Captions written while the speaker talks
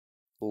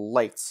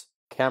Lights,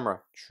 camera,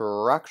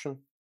 traction.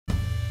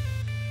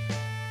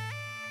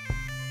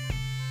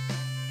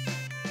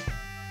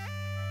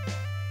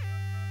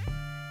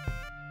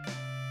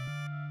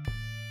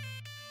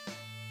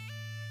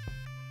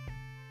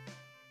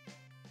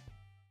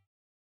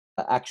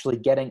 Actually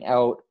getting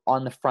out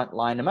on the front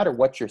line, no matter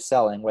what you're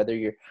selling,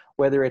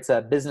 whether it's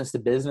a business to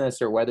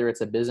business or whether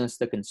it's a business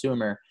to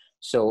consumer.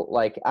 So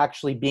like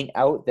actually being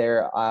out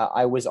there,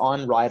 I was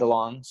on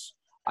ride-alongs,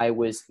 I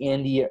was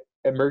in the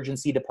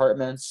emergency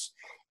departments,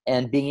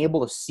 and being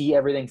able to see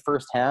everything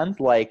firsthand.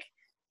 Like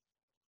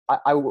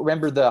I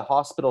remember the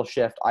hospital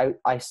shift.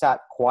 I sat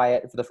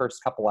quiet for the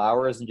first couple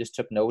hours and just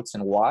took notes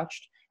and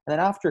watched. And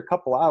then after a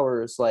couple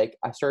hours, like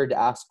I started to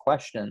ask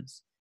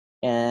questions,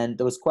 and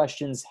those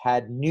questions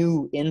had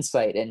new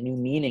insight and new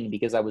meaning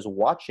because I was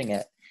watching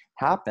it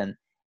happen.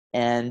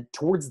 And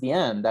towards the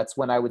end, that's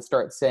when I would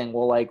start saying,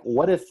 well, like,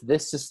 what if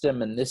this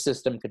system and this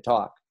system could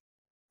talk?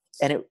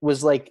 And it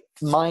was like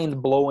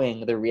mind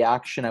blowing, the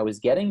reaction I was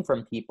getting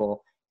from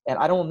people. And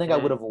I don't think I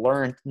would have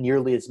learned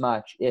nearly as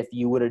much if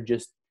you would have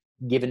just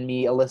given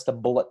me a list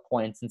of bullet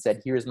points and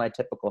said, here's my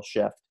typical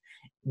shift.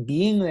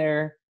 Being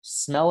there,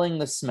 smelling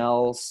the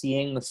smells,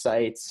 seeing the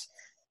sights,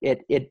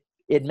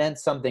 it meant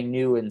something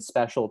new and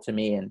special to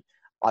me. And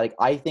like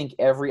I think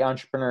every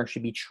entrepreneur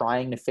should be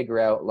trying to figure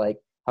out, like,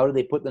 how do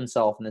they put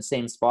themselves in the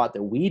same spot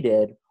that we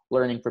did,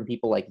 learning from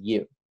people like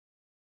you.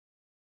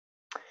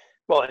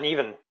 Well, and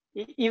even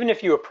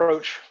if you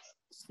approach,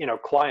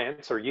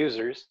 clients or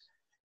users,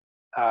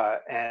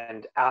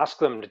 and ask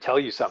them to tell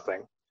you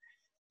something,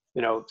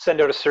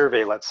 send out a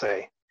survey, let's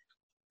say,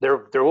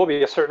 there will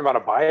be a certain amount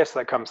of bias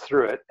that comes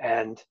through it,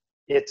 and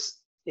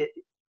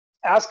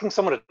asking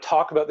someone to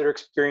talk about their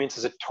experience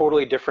is a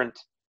totally different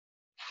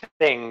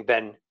thing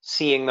than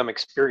seeing them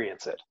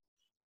experience it.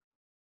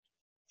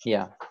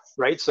 Yeah.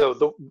 Right.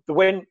 So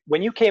when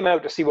you came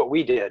out to see what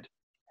we did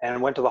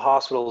and went to the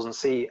hospitals and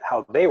see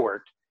how they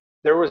worked,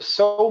 there was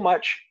so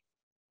much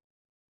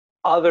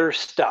other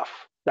stuff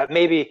that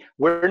maybe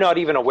we're not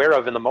even aware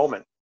of in the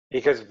moment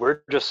because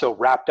we're just so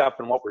wrapped up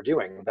in what we're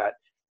doing that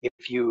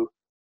if you'd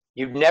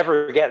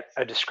never get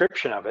a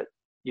description of it,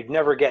 you'd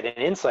never get an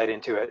insight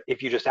into it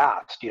if you just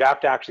asked. You'd have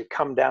to actually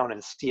come down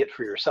and see it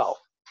for yourself.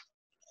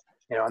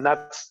 And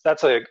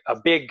that's a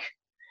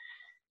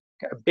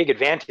big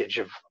advantage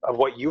of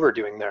what you were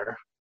doing there,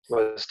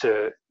 was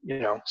to,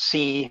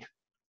 see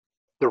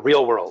the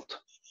real world